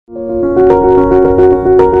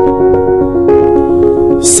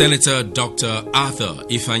Senator Dr. Arthur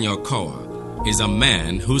Ifeanyi Okowa is a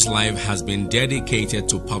man whose life has been dedicated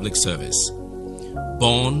to public service.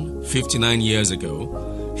 Born 59 years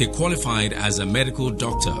ago, he qualified as a medical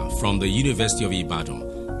doctor from the University of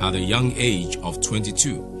Ibadan at the young age of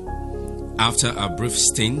 22. After a brief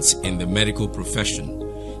stint in the medical profession,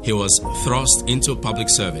 he was thrust into public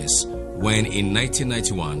service when in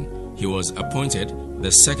 1991 he was appointed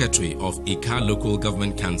the Secretary of Ika Local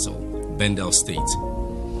Government Council, Bendel State.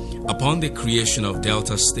 Upon the creation of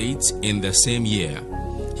Delta State in the same year,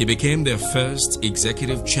 he became the first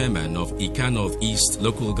executive chairman of Ika Northeast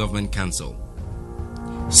Local Government Council.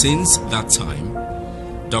 Since that time,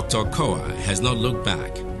 Dr. Okowa has not looked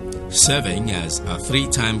back, serving as a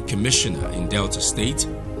three-time commissioner in Delta State,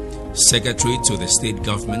 secretary to the state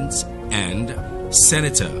government, and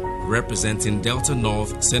senator representing Delta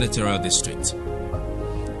North Senatorial District.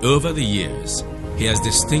 Over the years, he has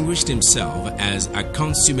distinguished himself as a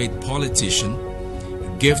consummate politician,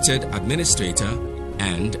 gifted administrator,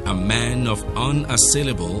 and a man of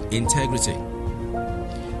unassailable integrity.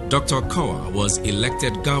 Dr. Okowa was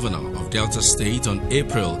elected governor of Delta State on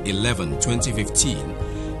April 11, 2015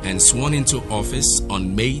 and sworn into office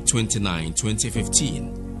on May 29,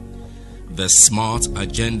 2015. The smart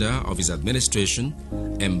agenda of his administration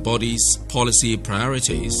embodies policy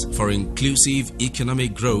priorities for inclusive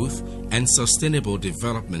economic growth and sustainable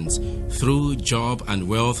development through job and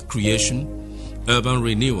wealth creation, urban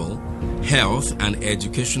renewal, health and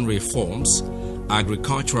education reforms,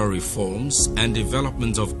 agricultural reforms, and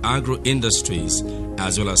development of agro-industries,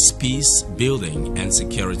 as well as peace building and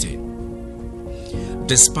security.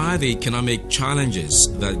 Despite the economic challenges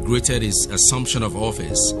that greeted his assumption of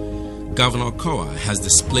office, Governor Okowa has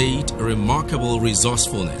displayed remarkable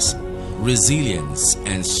resourcefulness, resilience,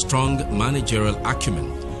 and strong managerial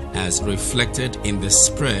acumen as reflected in the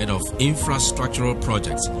spread of infrastructural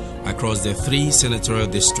projects across the three senatorial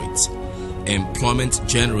districts, employment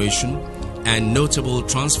generation, and notable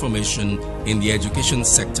transformation in the education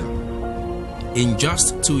sector. In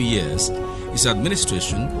just 2 years, his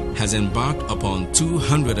administration has embarked upon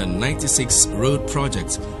 296 road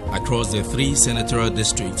projects across the three senatorial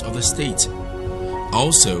districts of the state.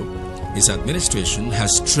 Also, his administration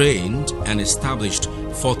has trained and established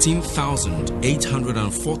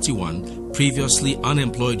 14,841 previously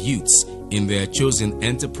unemployed youths in their chosen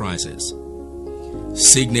enterprises.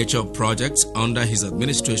 Signature projects under his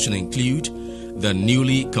administration include the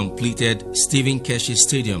newly completed Stephen Keshi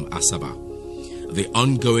Stadium, Asaba, the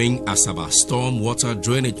ongoing Asaba Stormwater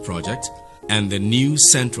Drainage Project, and the new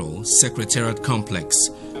Central Secretariat Complex,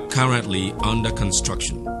 currently under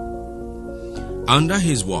construction. Under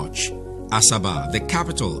his watch, Asaba, the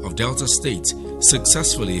capital of Delta State,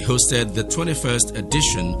 successfully hosted the 21st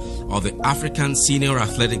edition of the African Senior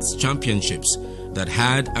Athletics Championships that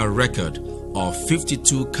had a record of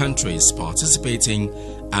 52 countries participating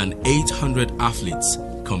and 800 athletes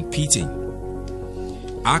competing.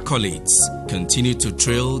 Accolades continue to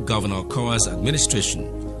trail Governor Okowa's administration.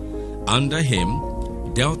 Under him,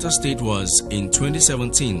 Delta State was in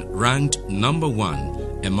 2017 ranked number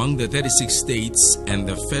 1 among the 36 states and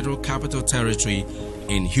the Federal Capital Territory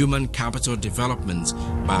in human capital development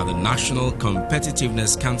by the National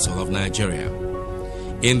Competitiveness Council of Nigeria.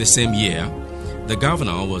 In the same year, the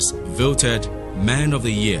governor was voted Man of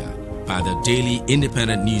the Year by the Daily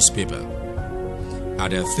Independent newspaper.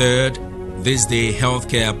 At the third This Day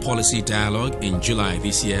Healthcare Policy Dialogue in July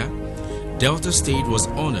this year, Delta State was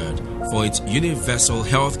honored for its universal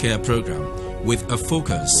healthcare program with a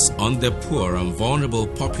focus on the poor and vulnerable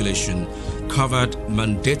population covered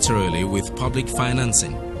mandatorily with public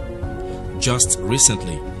financing. Just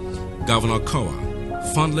recently, Governor Okowa,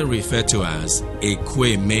 fondly referred to as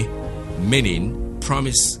Ekweme, meaning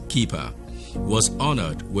Promise Keeper, was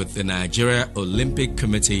honored with the Nigeria Olympic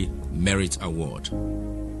Committee Merit Award.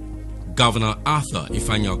 Governor Arthur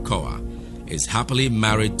Ifeanyi Okowa is happily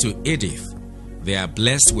married to Edith. They are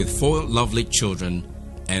blessed with 4 lovely children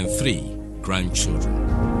and 3 grandchildren.